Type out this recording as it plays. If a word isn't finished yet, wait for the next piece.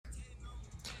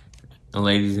And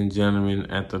ladies and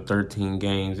gentlemen, after 13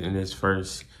 games in his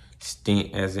first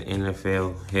stint as an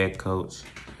NFL head coach,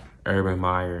 Urban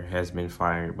Meyer has been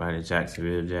fired by the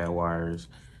Jacksonville Jaguars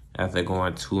after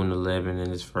going 2-11 in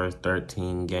his first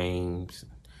 13 games.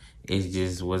 It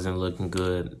just wasn't looking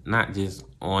good, not just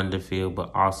on the field,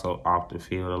 but also off the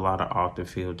field. A lot of off the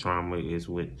field drama is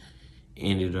what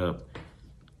ended up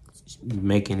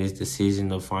making his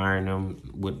decision of firing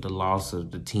him with the loss of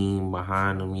the team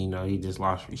behind him. He just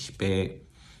lost respect.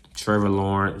 Trevor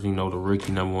Lawrence, the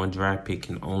rookie #1 draft pick,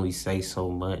 can only say so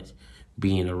much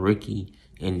being a rookie,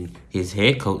 and his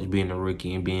head coach being a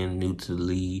rookie and being new to the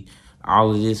league.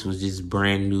 All of this was just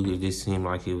brand new. It just seemed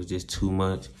like it was just too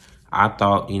much. I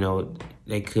thought,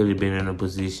 they could have been in a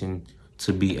position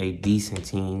to be a decent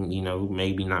team,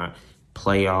 maybe not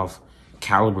playoff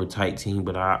caliber type team,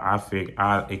 but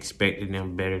I expected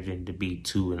them better than to be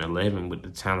 2-11 with the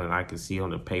talent I could see on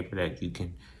the paper that you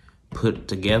can put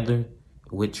together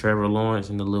with Trevor Lawrence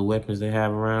and the little weapons they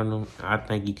have around them. I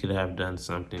think you could have done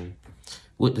something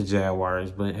with the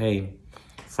Jaguars. But hey,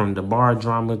 from the bar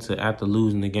drama to after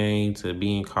losing the game to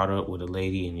being caught up with a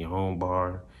lady in your own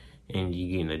bar and you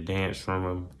getting a dance from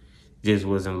them, just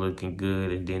wasn't looking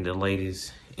good. And then the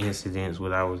latest incidents,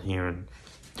 what I was hearing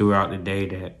throughout the day,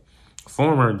 that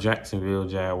former Jacksonville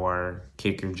Jaguar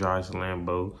kicker Josh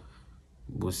Lambo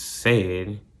was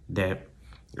said that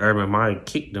Urban Meyer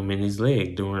kicked him in his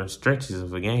leg during stretches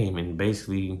of a game and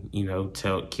basically,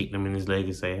 kicked him in his leg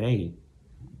and say, hey,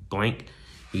 blank,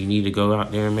 you need to go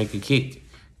out there and make a kick.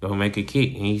 Go make a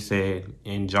kick. And he said,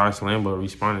 and Josh Lambo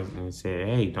responded and said,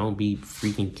 hey, don't be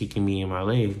freaking kicking me in my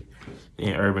leg.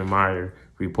 And Urban Meyer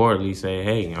reportedly said,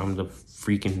 hey, I'm the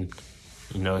freaking,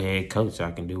 head coach. I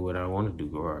can do what I want to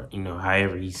do. Or,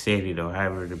 however he said it or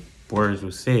however the words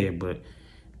were said. But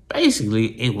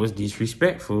basically, it was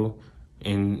disrespectful.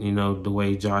 And, the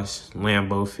way Josh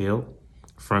Lambo felt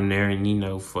from there.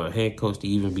 And, for a head coach to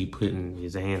even be putting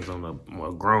his hands on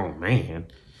a grown man,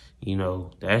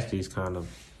 that's just kind of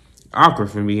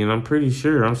awkward for me. And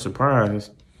I'm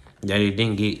surprised that it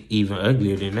didn't get even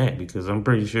uglier than that, because I'm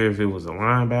pretty sure if it was a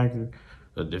linebacker,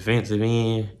 a defensive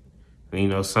end,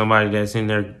 somebody that's in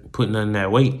there putting on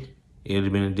that weight, it would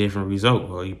have been a different result.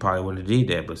 Or he probably wouldn't have did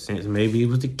that. But since maybe it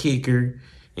was the kicker,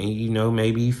 and,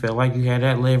 maybe you felt like you had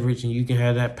that leverage and you can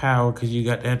have that power because you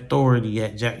got that authority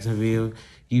at Jacksonville,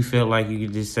 you felt like you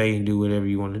could just say and do whatever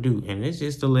you want to do. And it's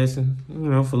just a lesson,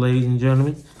 for ladies and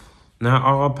gentlemen. Not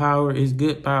all power is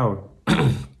good power.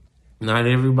 Not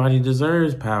everybody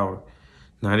deserves power.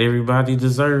 Not everybody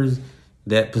deserves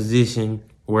that position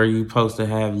where you're supposed to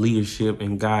have leadership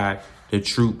and guide the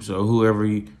troops or whoever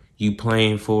you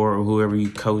playing for or whoever you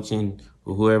coaching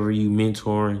or whoever you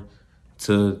mentoring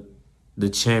to the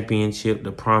championship,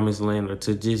 the promised land, or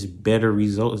to just better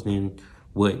results than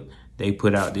what they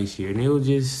put out this year. And it was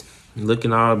just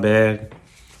looking all bad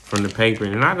from the paper.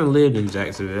 And I done lived in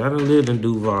Jacksonville. I done lived in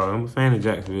Duval. I'm a fan of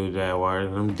Jacksonville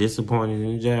Jaguars. I'm disappointed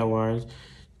in the Jaguars,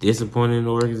 disappointed in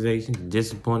the organization,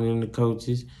 disappointed in the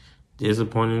coaches,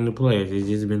 disappointed in the players. It's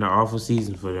just been an awful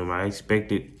season for them. I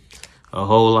expected a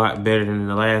whole lot better than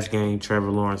the last game.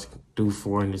 Trevor Lawrence threw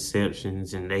 4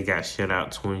 interceptions, and they got shut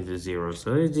out 20-0.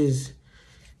 So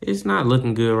it's not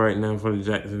looking good right now for the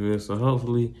Jacksonville. So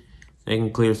hopefully they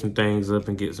can clear some things up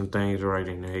and get some things right.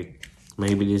 And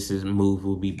maybe this move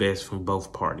will be best from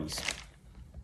both parties.